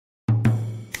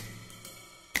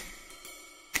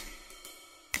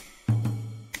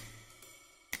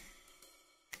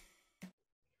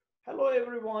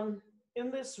everyone.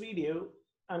 In this video,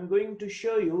 I'm going to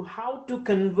show you how to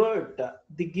convert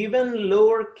the given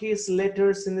lowercase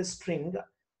letters in the string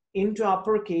into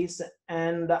uppercase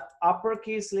and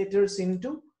uppercase letters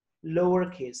into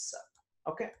lowercase.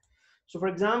 Okay. So for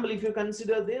example, if you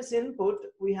consider this input,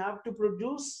 we have to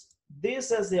produce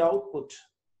this as the output.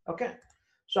 Okay.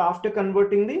 So after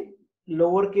converting the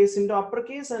lowercase into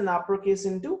uppercase and uppercase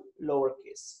into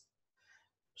lowercase.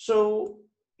 So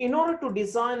in order to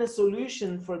design a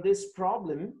solution for this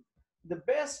problem, the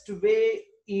best way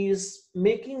is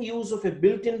making use of a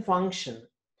built-in function.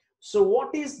 So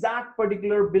what is that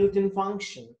particular built-in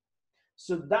function?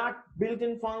 So that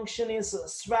built-in function is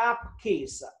swap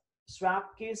case.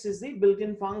 Swap case is the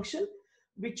built-in function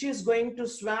which is going to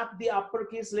swap the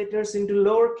uppercase letters into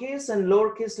lowercase and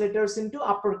lowercase letters into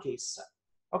uppercase.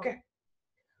 Okay.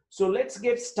 So let's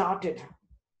get started.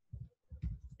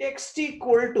 Text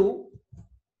equal to,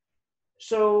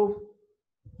 so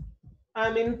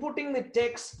I'm inputting the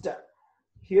text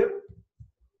here,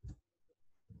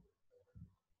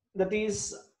 that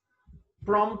is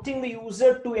prompting the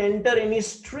user to enter any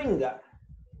string.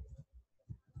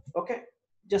 Okay,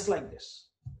 just like this.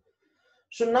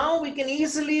 So now we can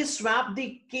easily swap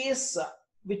the case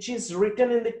which is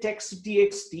written in the text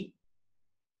txt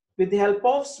with the help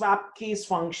of swap case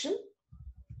function.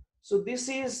 So this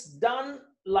is done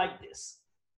like this,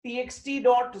 txt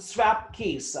dot swap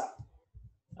case.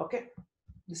 Okay,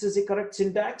 this is the correct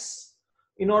syntax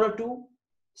in order to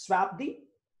swap the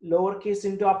lowercase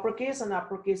into uppercase and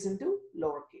uppercase into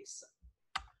lowercase.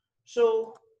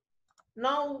 So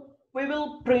now we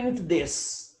will print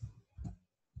this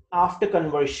after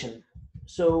conversion.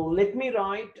 So let me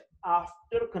write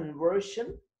after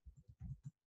conversion.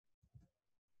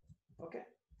 Okay,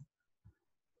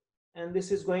 and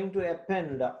this is going to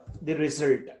append the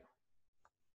result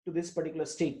to this particular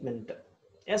statement.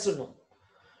 Yes or no?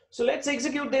 So let's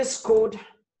execute this code.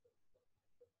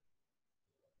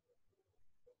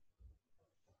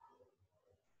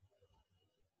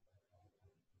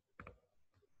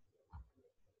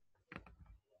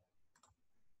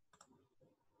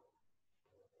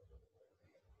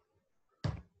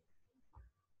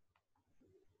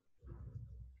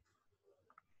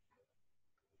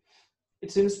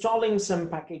 It's installing some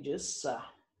packages.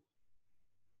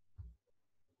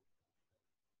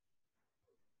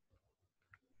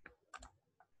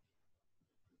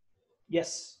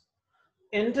 Yes,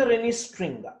 enter any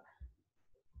string.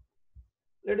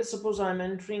 Let us suppose I'm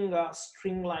entering a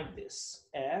string like this,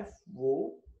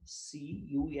 FOCUS.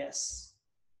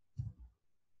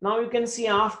 Now you can see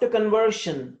after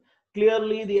conversion,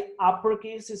 clearly the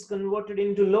uppercase is converted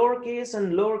into lowercase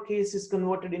and lowercase is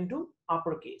converted into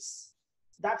uppercase.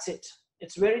 That's it.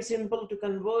 It's very simple to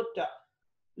convert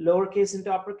lowercase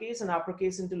into uppercase and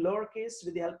uppercase into lowercase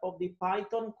with the help of the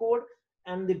Python code,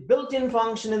 and the built-in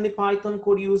function in the Python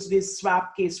code used is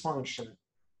swap case function.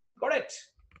 Got it?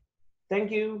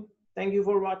 Thank you. Thank you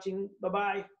for watching.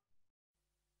 Bye-bye.